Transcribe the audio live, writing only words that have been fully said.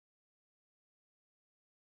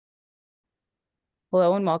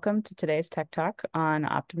Hello and welcome to today's Tech Talk on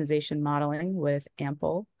optimization modeling with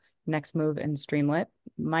AMPL, Nextmv, and Streamlit.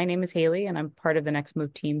 My name is Haley, and I'm part of the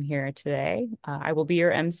Nextmv team here today. I will be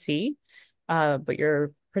your MC, but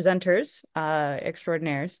your presenters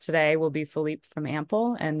extraordinaires today will be Philippe from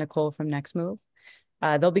AMPL and Nicole from Nextmv.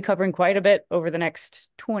 They'll be covering quite a bit over the next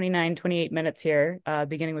 28 minutes here,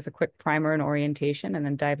 beginning with a quick primer and orientation, and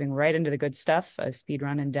then diving right into the good stuff, a speed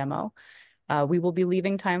run and demo. We will be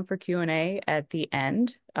leaving time for Q&A at the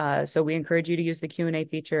end. So we encourage you to use the Q&A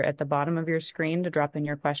feature at the bottom of your screen to drop in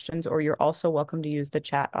your questions, or you're also welcome to use the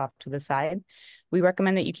chat off to the side. We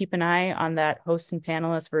recommend that you keep an eye on that host and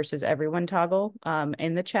panelists versus everyone toggle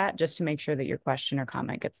in the chat, just to make sure that your question or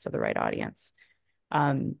comment gets to the right audience.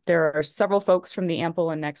 There are several folks from the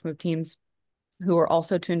AMPL and Nextmv teams who are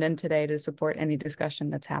also tuned in today to support any discussion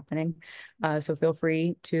that's happening. So feel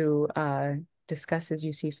free to discuss as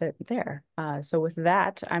you see fit there. So with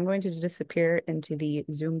that, I'm going to disappear into the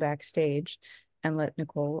Zoom backstage and let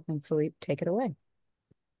Nicole and Philippe take it away.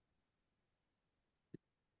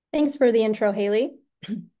 Thanks for the intro, Haley.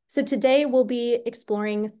 So today we'll be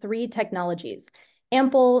exploring three technologies: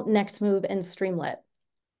 AMPL, Nextmv, and Streamlit.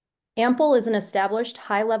 AMPL is an established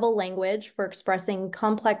high-level language for expressing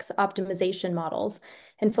complex optimization models,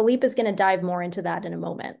 and Philippe is going to dive more into that in a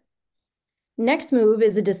moment. Nextmv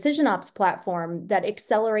is a decision ops platform that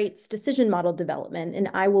accelerates decision model development,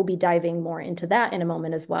 and I will be diving more into that in a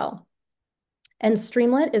moment as well. And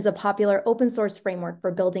Streamlit is a popular open source framework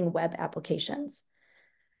for building web applications.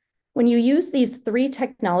 When you use these three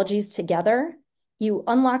technologies together, you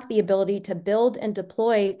unlock the ability to build and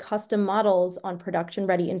deploy custom models on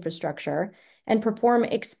production-ready infrastructure and perform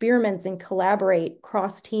experiments and collaborate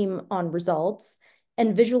cross-team on results,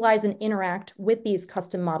 and visualize and interact with these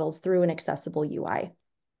custom models through an accessible UI.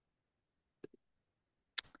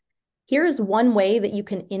 Here is one way that you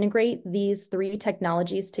can integrate these three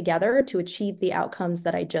technologies together to achieve the outcomes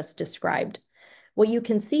that I just described. What you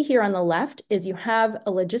can see here on the left is you have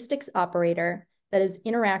a logistics operator that is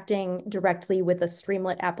interacting directly with a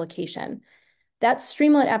Streamlit application. That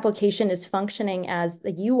Streamlit application is functioning as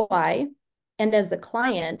the UI and as the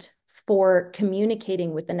client for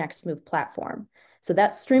communicating with the Nextmv platform. So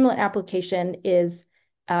that Streamlit application is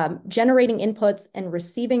generating inputs and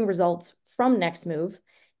receiving results from Nextmv,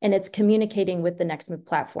 and it's communicating with the Nextmv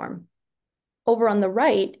platform. Over on the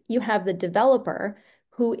right, you have the developer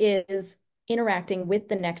who is interacting with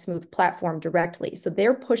the Nextmv platform directly. So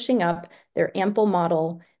they're pushing up their AMPL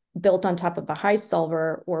model built on top of a high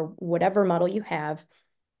solver or whatever model you have,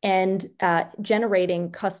 and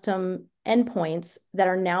generating custom endpoints that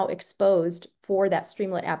are now exposed for that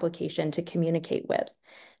Streamlit application to communicate with.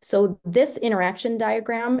 So this interaction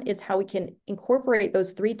diagram is how we can incorporate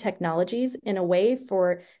those three technologies in a way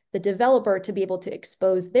for the developer to be able to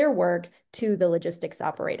expose their work to the logistics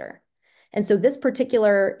operator. And so this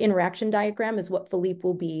particular interaction diagram is what Philippe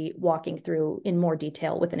will be walking through in more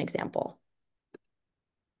detail with an example.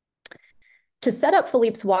 To set up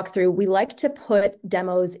Philippe's walkthrough, we like to put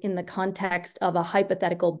demos in the context of a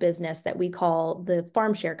hypothetical business that we call the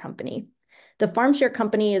farm share company. The farm share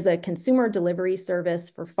company is a consumer delivery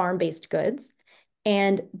service for farm-based goods,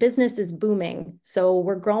 and business is booming. So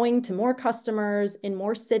we're growing to more customers in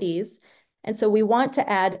more cities. And so we want to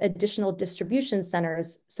add additional distribution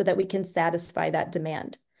centers so that we can satisfy that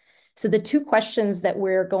demand. So the two questions that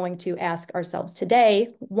we're going to ask ourselves today: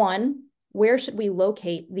 one, where should we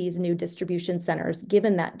locate these new distribution centers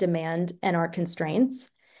given that demand and our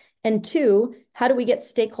constraints? And two, how do we get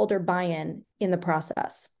stakeholder buy-in in the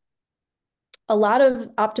process? A lot of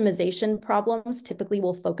optimization problems typically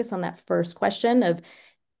will focus on that first question of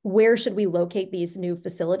where should we locate these new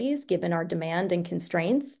facilities given our demand and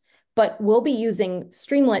constraints? But we'll be using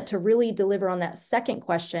Streamlit to really deliver on that second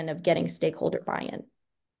question of getting stakeholder buy-in.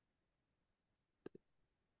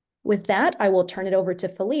 With that, I will turn it over to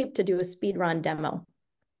Philippe to do a speed run demo.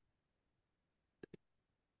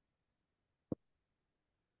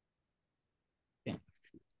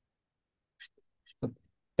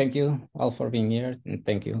 Thank you all for being here, and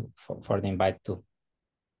thank you for the invite to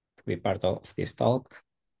be part of this talk.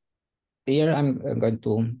 Here I'm going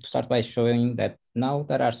to start by showing that now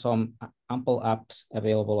there are some AMPL apps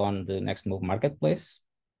available on the Nextmv marketplace.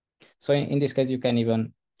 So in this case, you can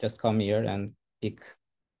even just come here and pick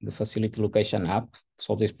the facility location app,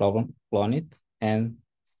 solve this problem, clone it, and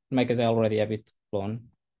in my case, I already have it cloned.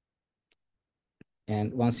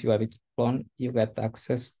 And once you have it cloned, you get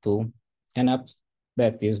access to an app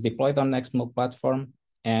that is deployed on Nextmv platform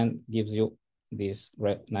and gives you this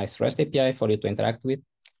nice REST API for you to interact with.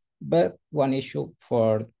 But one issue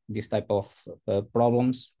for this type of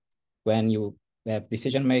problems, when you we have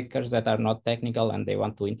decision makers that are not technical and they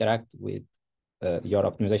want to interact with your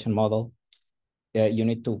optimization model, you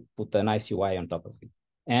need to put a nice UI on top of it.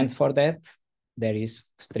 And for that, there is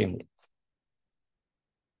Streamlit.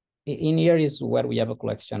 In here is where we have a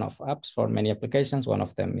collection of apps for many applications. One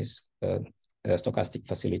of them is a stochastic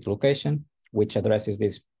facility location, which addresses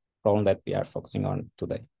this problem that we are focusing on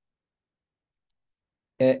today.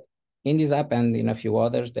 In this app and in a few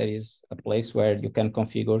others, there is a place where you can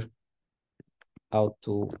configure how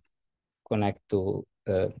to connect to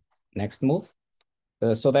Nextmv,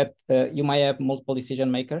 so that you might have multiple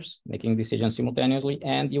decision makers making decisions simultaneously,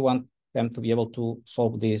 and you want them to be able to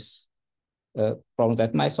solve these problems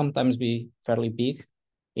that might sometimes be fairly big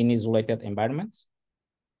in isolated environments.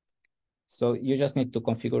 So you just need to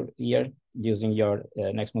configure here using your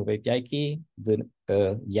Nextmv API key, the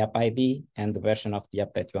app ID, and the version of the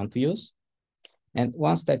app that you want to use. And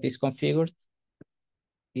once that is configured,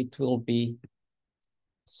 it will be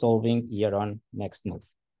solving here on Nextmv.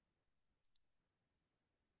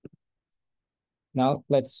 Now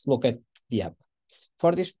let's look at the app.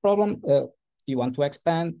 For this problem, you want to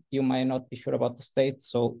expand, you might not be sure about the state.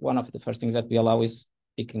 So one of the first things that we allow is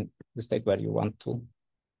picking the state where you want to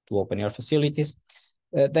open your facilities.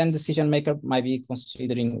 Then decision maker might be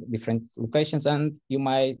considering different locations, and you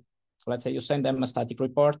might, let's say you send them a static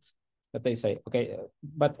report, but they say, okay,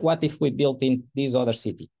 but what if we built in this other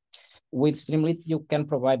city? With Streamlit, you can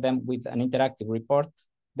provide them with an interactive report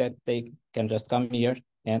that they can just come here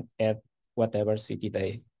and add whatever city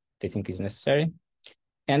they think is necessary.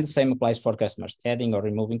 And the same applies for customers. Adding or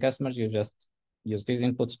removing customers, you just use these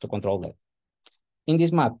inputs to control that. In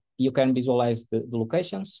this map, you can visualize the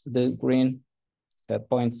locations. The green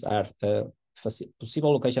points are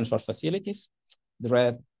possible locations for facilities. The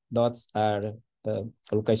red dots are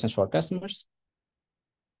locations for customers.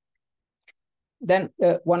 Then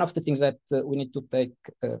one of the things that we need to take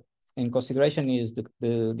in consideration is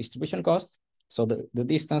the distribution cost. So the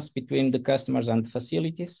distance between the customers and the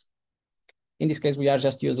facilities. In this case, we are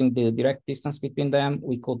just using the direct distance between them.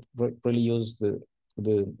 We could really use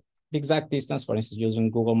the exact distance, for instance,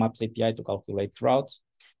 using Google Maps API to calculate routes.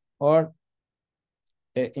 Or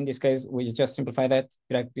in this case, we just simplify that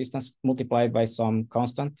direct distance multiplied by some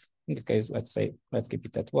constant. In this case, let's keep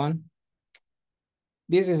it at 1.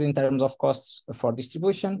 This is in terms of costs for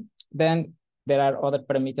distribution. Then there are other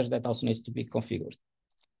parameters that also needs to be configured.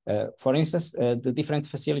 For instance, the different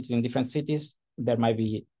facilities in different cities, there might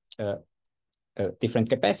be different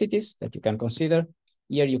capacities that you can consider.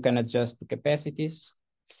 Here you can adjust the capacities.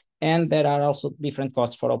 And there are also different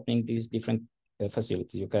costs for opening these different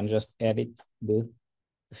facilities. You can just edit the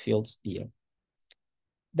fields here.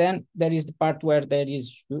 Then there is the part where there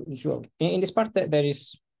is usual. In this part, there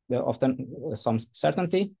is often some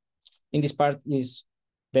certainty. In this part,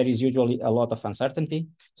 there is usually a lot of uncertainty.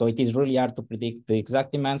 So it is really hard to predict the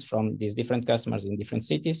exact demands from these different customers in different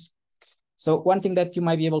cities. So one thing that you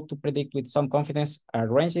might be able to predict with some confidence are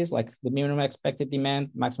ranges, like the minimum expected demand,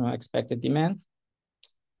 maximum expected demand.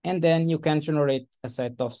 And then you can generate a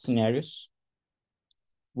set of scenarios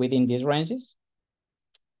within these ranges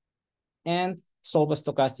and solve a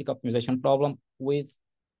stochastic optimization problem with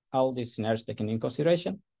all these scenarios taken in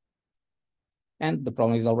consideration. And the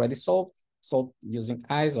problem is already solved using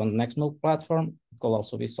eyes on Nextmv platform. It could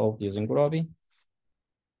also be solved using Groby.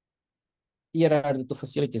 Here are the two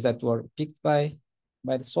facilities that were picked by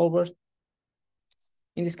the solver.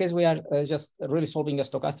 In this case, we are just really solving a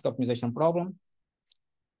stochastic optimization problem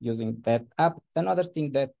using that app. Another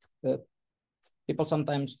thing that people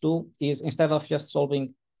sometimes do is, instead of just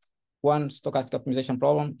solving one stochastic optimization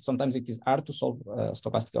problem, sometimes it is hard to solve a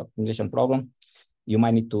stochastic optimization problem. You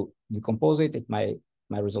might need to decompose it. It might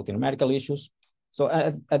result in numerical issues. So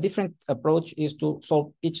a different approach is to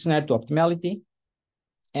solve each scenario to optimality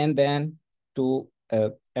and then to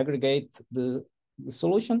aggregate the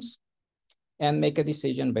solutions and make a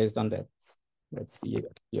decision based on that. Let's see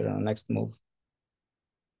here on Nextmv.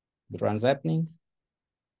 The run's happening.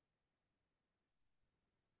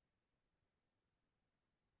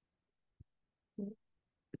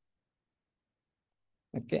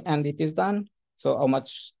 Okay, and it is done. So how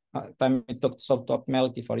much time it took to solve the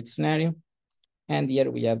optimality for each scenario. And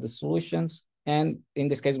here we have the solutions. And in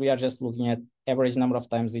this case, we are just looking at average number of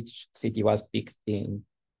times each city was picked in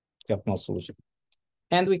the optimal solution.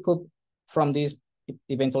 And we could, from this,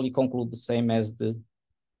 eventually conclude the same as the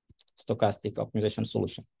stochastic optimization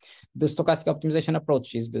solution. The stochastic optimization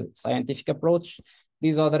approach is the scientific approach.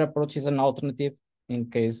 This other approach is an alternative in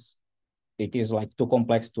case it is like too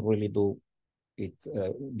complex to really do it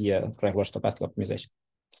via regular stochastic optimization.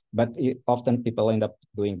 But often people end up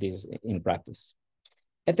doing this in practice.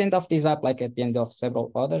 At the end of this app, like at the end of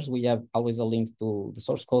several others, we have always a link to the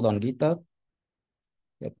source code on GitHub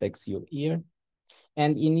that takes you here.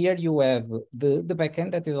 And in here, you have the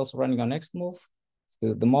backend that is also running on Nextmv,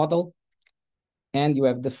 the model, and you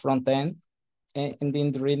have the front end. And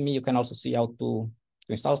in the README, you can also see how to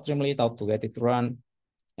install Streamlit, how to get it to run,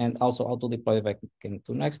 and also how to deploy the backend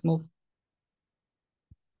to Nextmv.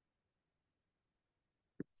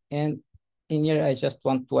 And in here, I just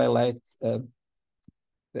want to highlight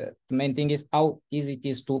the main thing is how easy it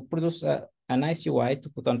is to produce a nice UI to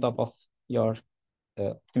put on top of your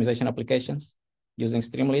optimization applications using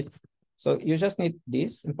Streamlit. So you just need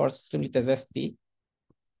this, import Streamlit as ST.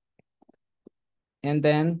 And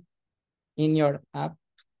then in your app,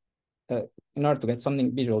 in order to get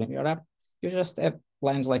something visual in your app, you just have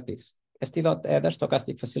lines like this. st.header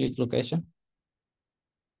stochastic facility location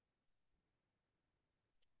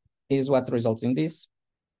is what results in this.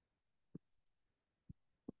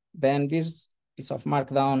 Then this piece of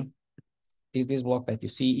markdown is this block that you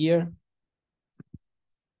see here.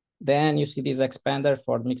 Then you see this expander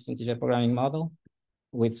for mixed integer programming model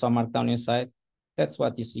with some markdown inside. That's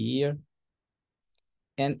what you see here.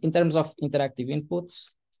 And in terms of interactive inputs,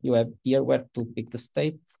 you have here where to pick the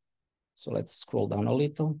state. So let's scroll down a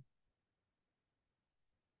little.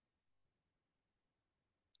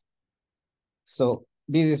 So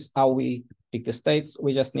this is how we pick the states.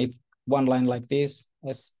 We just need one line like this.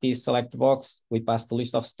 As this select box, we pass the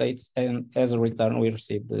list of states, and as a return, we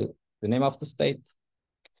receive the name of the state.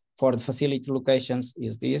 For the facility locations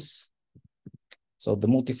is this. So the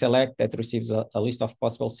multi-select that receives a list of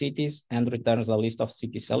possible cities and returns a list of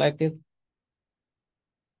cities selected.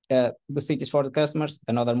 The cities for the customers,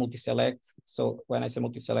 another multi-select. So when I say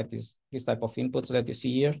multi-select is this type of inputs that you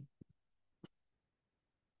see here.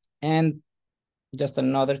 And just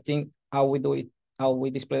another thing, how we do it, how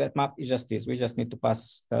we display that map is just this. We just need to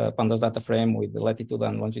pass pandas data frame with the latitude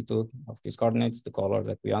and longitude of these coordinates, the color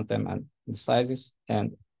that we want them, and the sizes.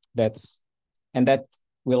 And that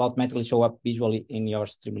will automatically show up visually in your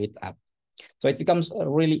Streamlit app. So it becomes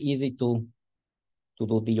really easy to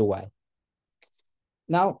do the UI.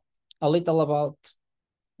 Now, a little about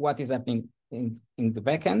what is happening in the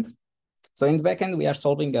backend. So in the backend, we are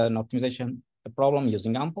solving an optimization problem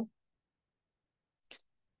using AMPL.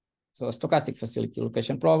 So a stochastic facility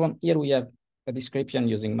location problem. Here we have a description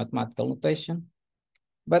using mathematical notation.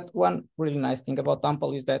 But one really nice thing about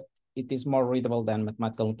AMPL is that it is more readable than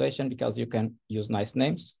mathematical notation because you can use nice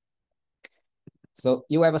names. So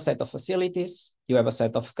you have a set of facilities, you have a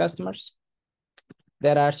set of customers.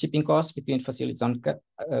 There are shipping costs between facilities and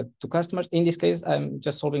to customers. In this case, I'm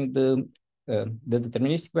just solving the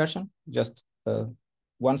deterministic version, just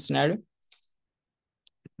one scenario.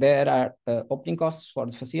 There are opening costs for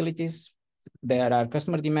the facilities. There are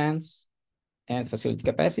customer demands and facility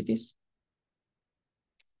capacities.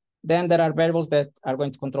 Then there are variables that are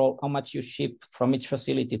going to control how much you ship from each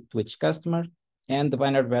facility to each customer, and the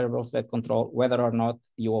binary variables that control whether or not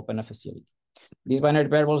you open a facility. These binary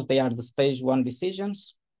variables, they are the stage one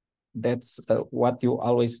decisions. That's what you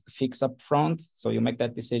always fix up front. So you make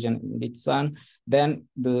that decision in its sun. Then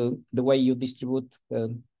the way you distribute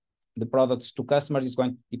the products to customers is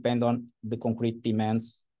going to depend on the concrete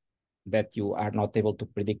demands that you are not able to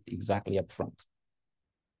predict exactly up front.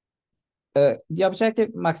 The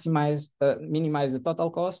objective, minimize the total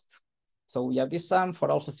cost. So we have this sum for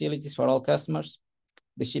all facilities, for all customers,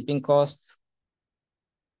 the shipping cost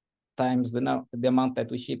times the amount that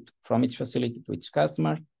we ship from each facility to each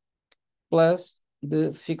customer, plus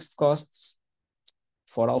the fixed costs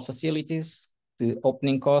for all facilities, the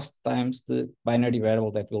opening cost times the binary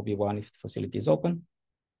variable that will be 1 if the facility is open.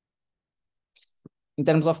 In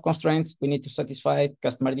terms of constraints, we need to satisfy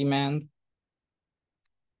customer demand,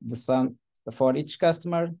 the sum for each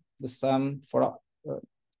customer, the sum for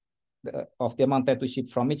of the amount that we ship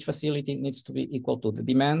from each facility needs to be equal to the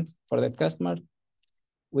demand for that customer.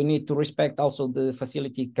 We need to respect also the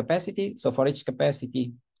facility capacity. So for each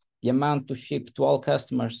capacity, the amount to ship to all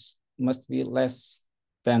customers must be less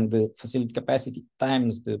than the facility capacity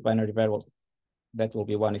times the binary variable that will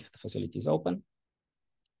be 1 if the facility is open.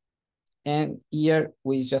 And here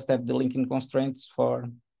we just have the linking constraints for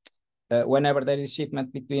whenever there is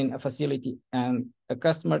shipment between a facility and a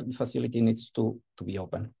customer, the facility needs to be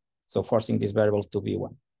open. So forcing this variable to be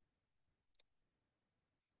 1.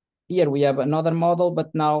 Here we have another model,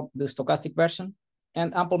 but now the stochastic version.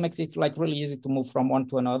 And AMPL makes it like really easy to move from one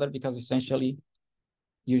to another because essentially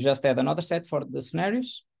you just add another set for the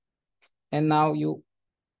scenarios. And now you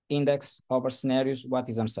index over scenarios what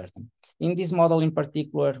is uncertain. In this model in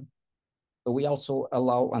particular, we also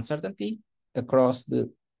allow uncertainty across the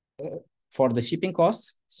for the shipping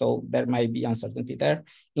costs. So there might be uncertainty there.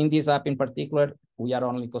 In this app in particular, we are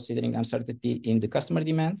only considering uncertainty in the customer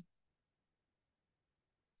demand.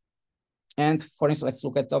 And for instance, let's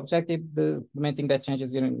look at the objective. The main thing that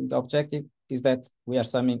changes in the objective is that we are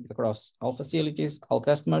summing across all facilities, all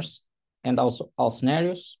customers, and also all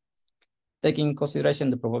scenarios, taking in consideration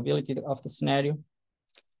the probability of the scenario,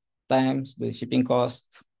 times the shipping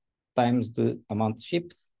cost, times the amount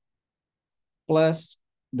shipped, plus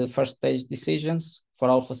the first stage decisions for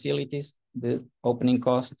all facilities, the opening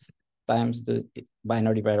cost times the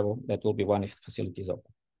binary variable that will be one if the facility is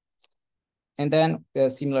open. And then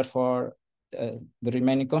similar for the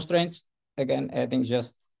remaining constraints, again, adding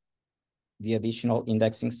just the additional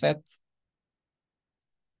indexing set.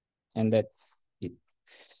 And that's it.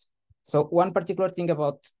 So one particular thing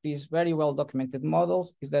about these very well documented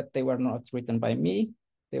models is that they were not written by me.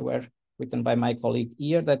 They were written by my colleague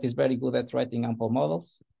here that is very good at writing AMPL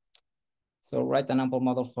models. So write an AMPL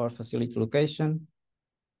model for facility location.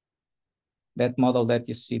 That model that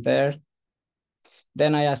you see there.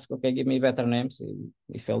 Then I asked, okay, give me better names.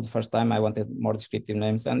 He failed the first time. I wanted more descriptive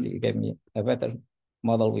names, and he gave me a better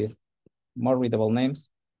model with more readable names.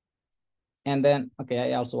 And then, okay,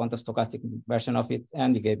 I also want a stochastic version of it,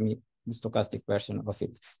 and he gave me the stochastic version of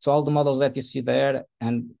it. So all the models that you see there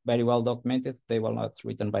and very well documented, they were not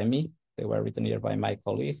written by me. They were written here by my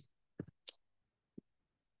colleague.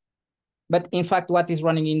 But in fact, what is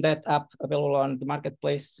running in that app available on the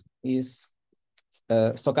marketplace is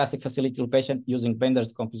stochastic facility location using vendor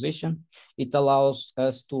decomposition. It allows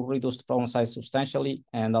us to reduce the problem size substantially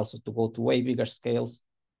and also to go to way bigger scales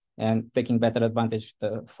and taking better advantage,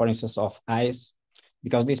 for instance, of eyes,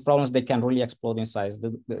 because these problems, they can really explode in size.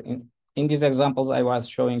 In these examples, I was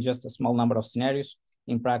showing just a small number of scenarios.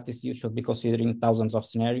 In practice, you should be considering thousands of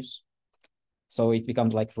scenarios. So it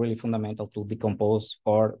becomes like really fundamental to decompose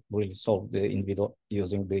or really solve the individual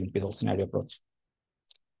using the individual scenario approach.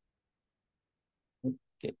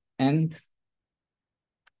 Okay, and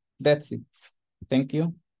that's it. Thank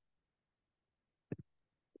you.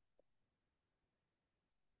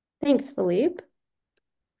 Thanks, Philippe.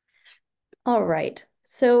 All right.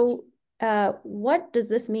 So what does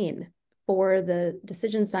this mean for the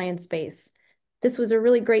decision science space? This was a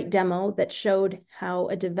really great demo that showed how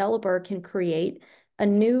a developer can create a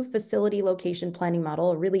new facility location planning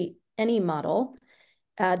model, really any model.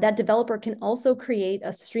 That developer can also create a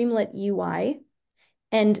Streamlit UI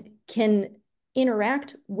and can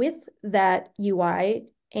interact with that UI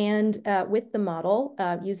and with the model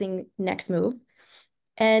using Nextmv.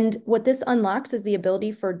 And what this unlocks is the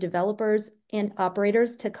ability for developers and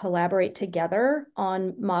operators to collaborate together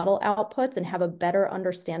on model outputs and have a better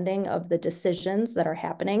understanding of the decisions that are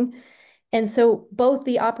happening. And so both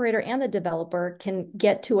the operator and the developer can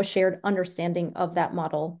get to a shared understanding of that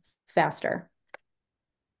model faster.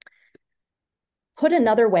 Put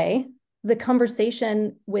another way, the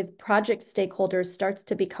conversation with project stakeholders starts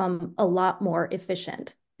to become a lot more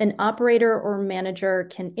efficient. An operator or manager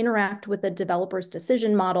can interact with the developer's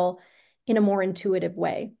decision model in a more intuitive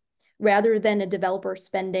way. Rather than a developer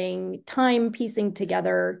spending time piecing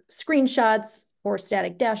together screenshots or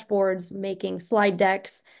static dashboards, making slide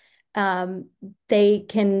decks, they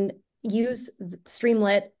can use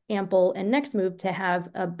Streamlit, AMPL, and Nextmv to have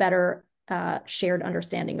a better shared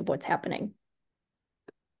understanding of what's happening.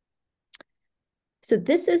 So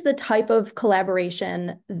this is the type of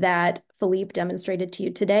collaboration that Philippe demonstrated to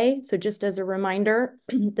you today. So just as a reminder,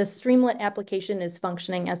 the Streamlit application is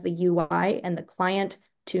functioning as the UI and the client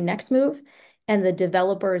to Nextmv, and the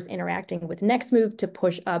developer is interacting with Nextmv to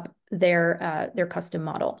push up their custom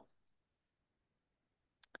model.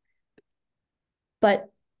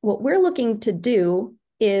 But what we're looking to do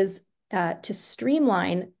is to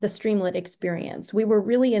streamline the Streamlit experience. We were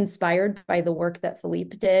really inspired by the work that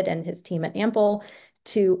Philippe did and his team at AMPL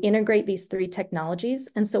to integrate these three technologies.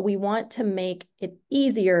 And so we want to make it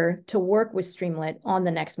easier to work with Streamlit on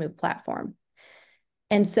the Nextmv platform.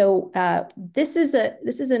 And so this is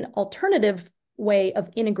an alternative way of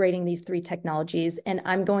integrating these three technologies. And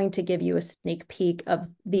I'm going to give you a sneak peek of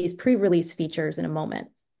these pre-release features in a moment.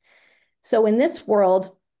 So in this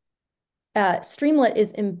world, Streamlit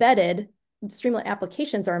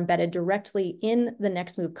applications are embedded directly in the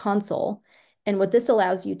Nextmv console. And what this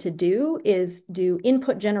allows you to do is do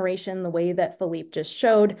input generation the way that Philippe just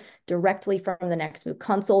showed directly from the Nextmv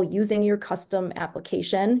console using your custom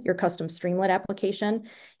application, your custom Streamlit application,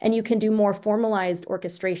 and you can do more formalized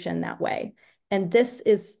orchestration that way. And this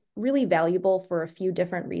is really valuable for a few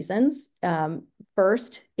different reasons.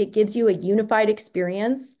 First, it gives you a unified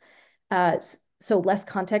experience, so less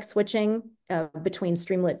context switching between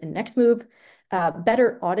Streamlit and Nextmv.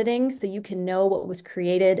 better auditing, so you can know what was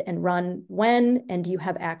created and run when, and you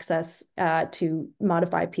have access to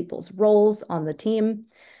modify people's roles on the team.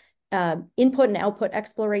 Input and output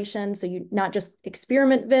exploration, so you not just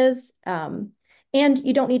experiment viz, and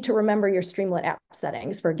you don't need to remember your Streamlit app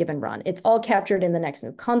settings for a given run. It's all captured in the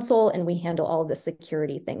Nextmove console, and we handle all of the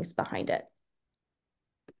security things behind it.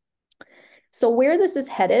 So where this is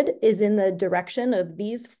headed is in the direction of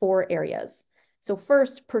these 4 areas. So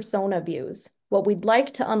first, persona views. What we'd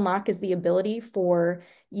like to unlock is the ability for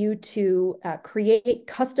you to create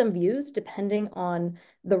custom views depending on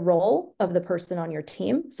the role of the person on your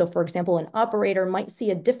team. So for example, an operator might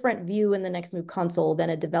see a different view in the Nextmove console than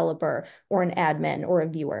a developer or an admin or a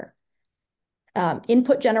viewer.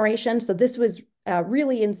 Input generation. So this was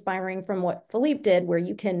really inspiring from what Philippe did, where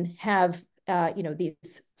you can have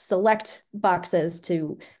these select boxes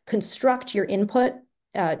to construct your input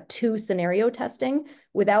to scenario testing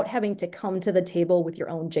without having to come to the table with your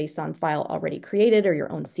own JSON file already created or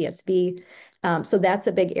your own CSV. So that's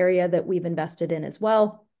a big area that we've invested in as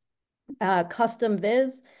well. Custom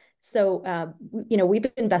viz. So,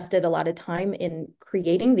 we've invested a lot of time in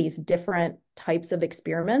creating these different types of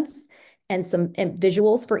experiments and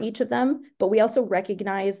visuals for each of them. But we also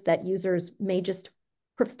recognize that users may just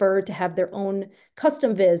prefer to have their own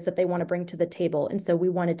custom viz that they want to bring to the table. And so we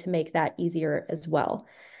wanted to make that easier as well.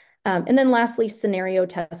 And then lastly, scenario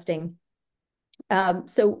testing.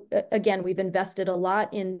 So again, we've invested a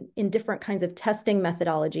lot in different kinds of testing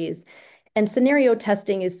methodologies. And scenario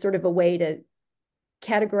testing is sort of a way to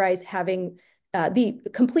categorize having the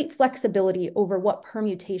complete flexibility over what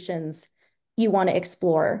permutations you want to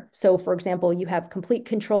explore. So for example, you have complete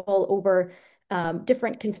control over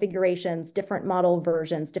different configurations, different model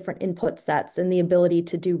versions, different input sets, and the ability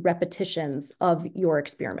to do repetitions of your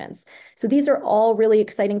experiments. So these are all really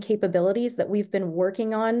exciting capabilities that we've been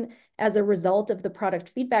working on as a result of the product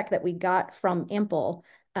feedback that we got from AMPL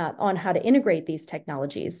on how to integrate these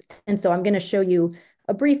technologies. And so I'm going to show you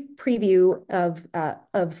a brief preview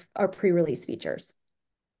of our pre-release features.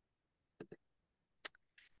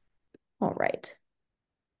 All right.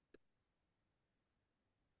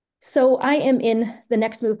 So I am in the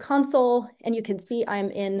Nextmove console, and you can see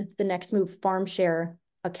I'm in the Nextmove FarmShare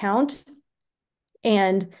account.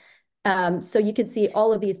 And so you can see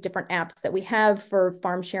all of these different apps that we have for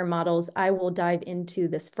FarmShare models. I will dive into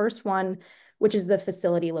this first one, which is the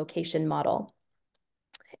facility location model.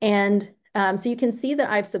 And so you can see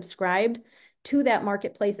that I've subscribed to that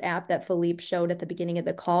marketplace app that Philippe showed at the beginning of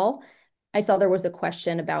the call. I saw there was a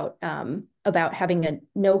question about having a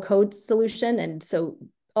no-code solution. And so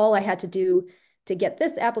all I had to do to get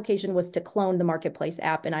this application was to clone the marketplace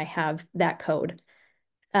app, and I have that code.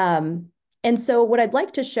 And so what I'd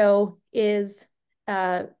like to show is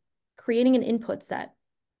creating an input set.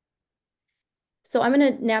 So I'm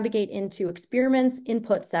going to navigate into experiments,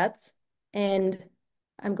 input sets, and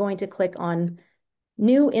I'm going to click on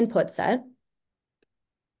new input set.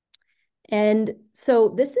 And so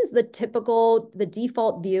this is the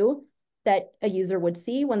default view that a user would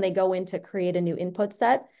see when they go in to create a new input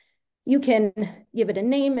set. You can give it a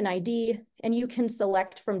name, an ID, and you can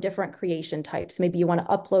select from different creation types. Maybe you want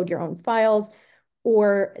to upload your own files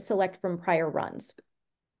or select from prior runs.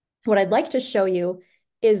 What I'd like to show you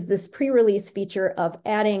is this pre-release feature of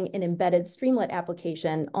adding an embedded Streamlit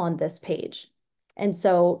application on this page. And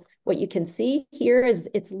so what you can see here is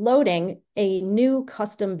it's loading a new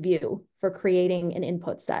custom view for creating an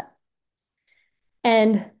input set.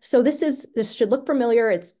 And so this should look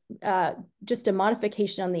familiar. It's just a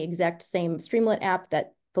modification on the exact same Streamlit app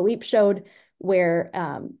that Philippe showed, where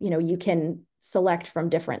you can select from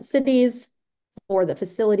different cities for the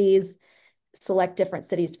facilities, select different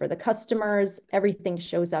cities for the customers. Everything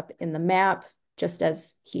shows up in the map, just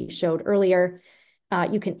as he showed earlier.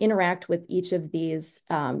 You can interact with each of these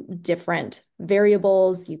different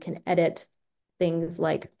variables. You can edit things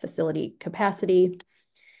like facility capacity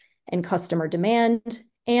and customer demand,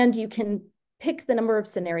 and you can pick the number of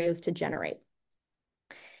scenarios to generate.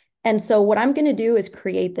 And so what I'm going to do is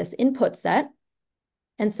create this input set.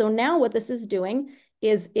 And so now what this is doing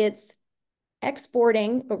is it's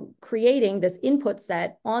exporting or creating this input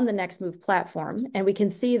set on the Nextmove platform. And we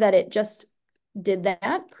can see that it just did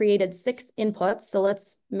that, created 6 inputs. So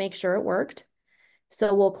let's make sure it worked.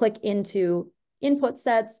 So we'll click into input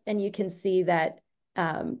sets, and you can see that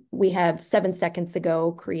we have 7 seconds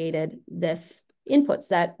ago created this input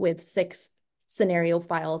set with 6 scenario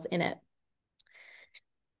files in it.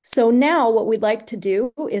 So now what we'd like to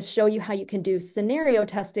do is show you how you can do scenario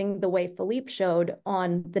testing the way Philippe showed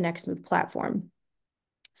on the Nextmove platform.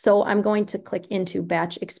 So I'm going to click into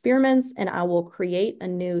batch experiments and I will create a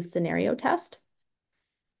new scenario test.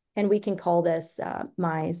 And we can call this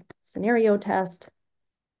my scenario test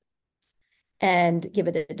and give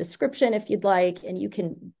it a description if you'd like. And you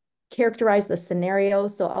can characterize the scenario.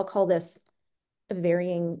 So I'll call this a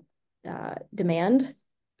varying demand.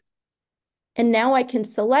 And now I can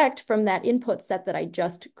select from that input set that I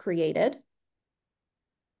just created.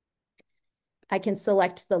 I can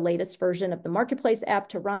select the latest version of the marketplace app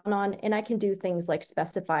to run on, and I can do things like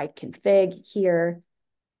specify config here,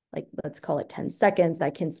 like let's call it 10 seconds.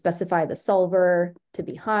 I can specify the solver to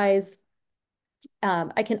be highs.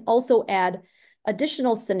 I can also add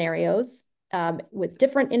additional scenarios with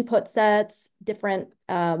different input sets, different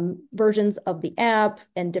versions of the app,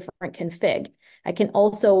 and different config. I can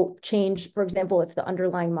also change, for example, if the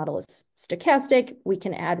underlying model is stochastic, we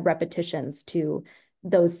can add repetitions to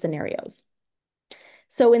those scenarios.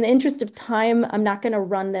 So in the interest of time, I'm not going to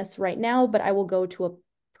run this right now, but I will go to a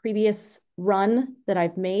previous run that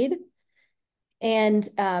I've made. And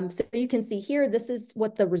so you can see here, this is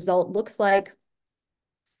what the result looks like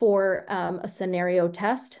for a scenario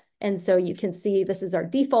test. And so you can see this is our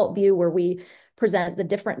default view where we present the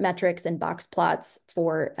different metrics and box plots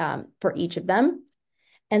for each of them.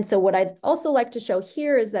 And so what I'd also like to show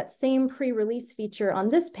here is that same pre-release feature on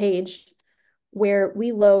this page where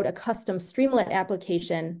we load a custom Streamlit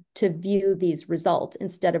application to view these results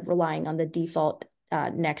instead of relying on the default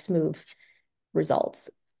Nextmv results.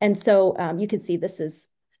 And so you can see this is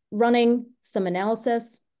running some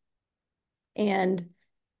analysis. And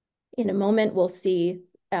in a moment, we'll see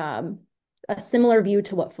a similar view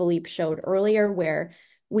to what Philippe showed earlier, where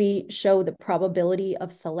we show the probability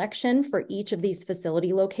of selection for each of these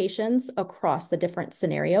facility locations across the different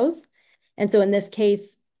scenarios. And so in this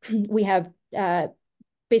case, we have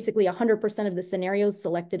basically 100% of the scenarios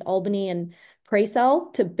selected Albany and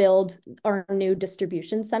Pracel to build our new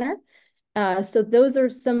distribution center. So those are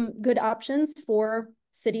some good options for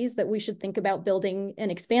cities that we should think about building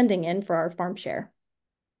and expanding in for our farm share.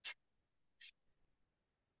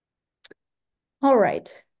 All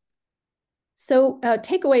right. So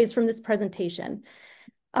takeaways from this presentation.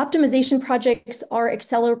 Optimization projects are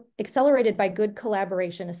accelerated by good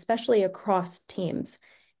collaboration, especially across teams.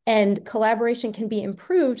 And collaboration can be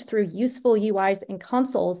improved through useful UIs and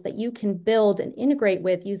consoles that you can build and integrate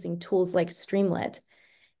with using tools like Streamlit.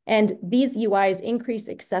 And these UIs increase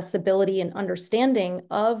accessibility and understanding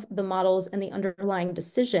of the models and the underlying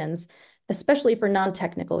decisions, especially for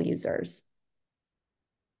non-technical users.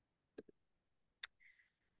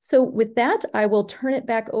 So with that, I will turn it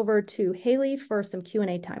back over to Haley for some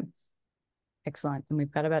Q&A time. Excellent. And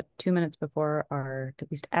we've got about 2 minutes before our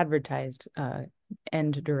at least advertised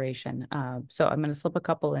end duration. So I'm going to slip a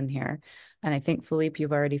couple in here. And I think, Philippe,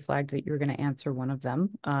 you've already flagged that you're going to answer one of them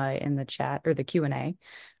in the chat or the Q&A.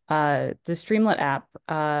 The Streamlit app,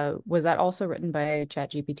 was that also written by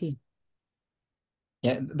ChatGPT?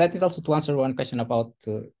 Yeah, that is also to answer one question about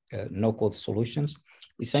no-code solutions.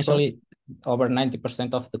 Essentially, over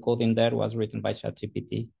 90% of the code in there was written by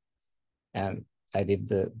ChatGPT, and I did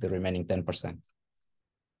the remaining 10%.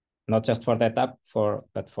 Not just for that app,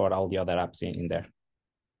 but for all the other apps in there.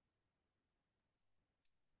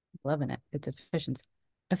 Loving it. It's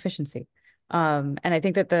efficiency. And I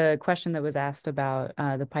think that the question that was asked about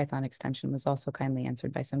the Python extension was also kindly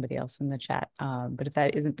answered by somebody else in the chat. But if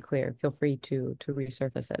that isn't clear, feel free to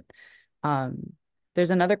resurface it.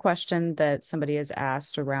 There's another question that somebody has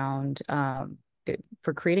asked around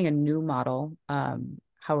for creating a new model.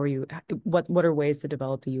 What are ways to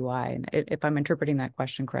develop the UI? And if I'm interpreting that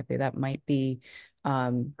question correctly, that might be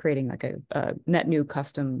creating like a net new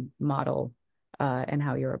custom model and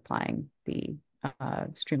how you're applying the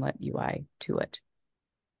Streamlit UI to it.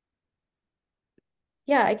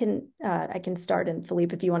 Yeah, I can start, and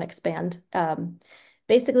Philippe, if you want to expand.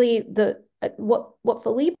 Basically, what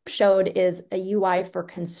Philippe showed is a UI for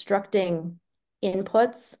constructing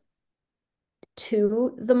inputs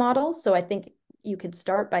to the model. So I think you could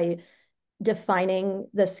start by defining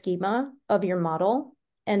the schema of your model,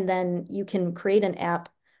 and then you can create an app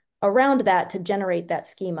around that to generate that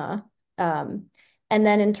schema. And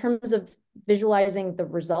then in terms of visualizing the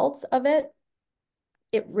results of it,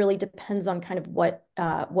 it really depends on kind of what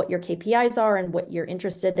your KPIs are and what you're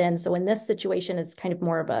interested in. So in this situation, it's kind of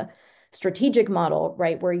more of a strategic model,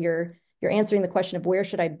 right? Where you're answering the question of where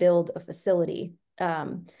should I build a facility?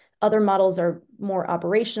 Other models are more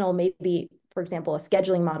operational. Maybe, for example, a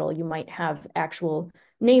scheduling model, you might have actual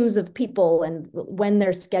names of people and when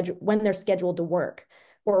they're scheduled to work.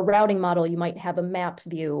 Or a routing model, you might have a map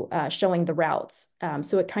view showing the routes.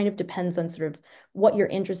 So it kind of depends on sort of what you're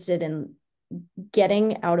interested in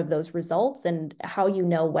getting out of those results and how you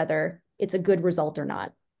know whether it's a good result or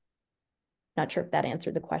not. Not sure if that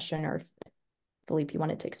answered the question or if, Philippe, you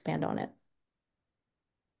wanted to expand on it.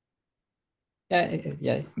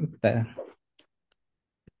 Yeah, I think that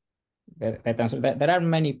answer. There are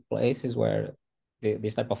many places where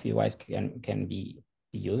this type of UIs can be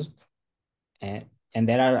used, and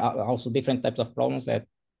there are also different types of problems that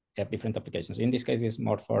have different applications. In this case, it's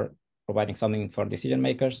more for providing something for decision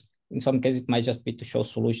makers. In some cases, it might just be to show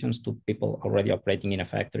solutions to people already operating in a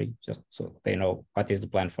factory, just so they know what is the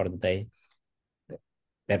plan for the day.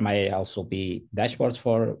 There might also be dashboards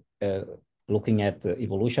for looking at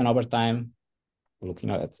evolution over time,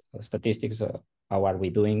 looking at statistics. How are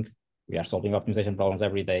we doing? We are solving optimization problems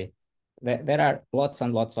every day. There are lots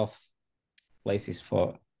and lots of places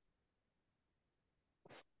for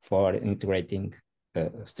integrating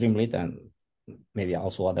Streamlit and maybe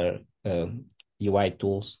also other UI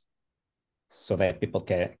tools so that people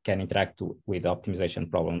can interact with optimization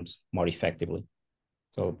problems more effectively.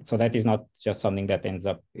 So that is not just something that ends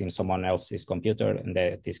up in someone else's computer and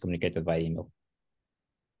that is communicated by email.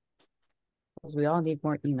 Because we all need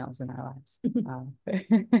more emails in our lives.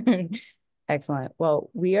 Excellent. Well,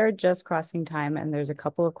 we are just crossing time, and there's a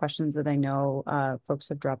couple of questions that I know folks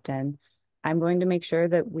have dropped in. I'm going to make sure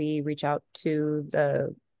that we reach out to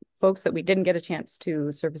the folks that we didn't get a chance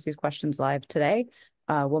to surface these questions live today.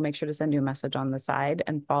 We'll make sure to send you a message on the side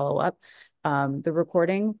and follow up. The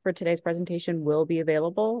recording for today's presentation will be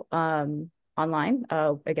available online.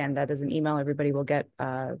 Again, that is an email everybody will get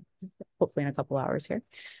hopefully in a couple hours here.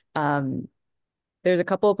 There's a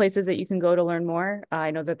couple of places that you can go to learn more.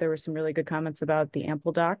 I know that there were some really good comments about the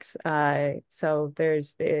AMPL docs. So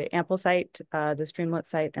there's the AMPL site, the Streamlit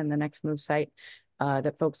site, and the Nextmv site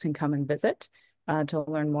that folks can come and visit to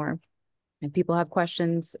learn more. If people have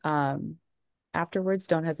questions afterwards,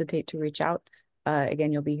 don't hesitate to reach out.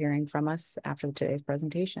 Again, you'll be hearing from us after today's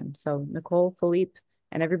presentation. So Nicole, Philippe,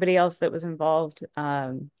 and everybody else that was involved,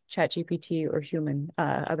 ChatGPT or human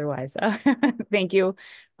otherwise. Thank you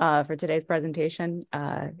for today's presentation,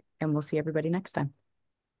 and we'll see everybody next time.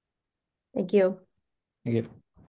 Thank you. Thank you.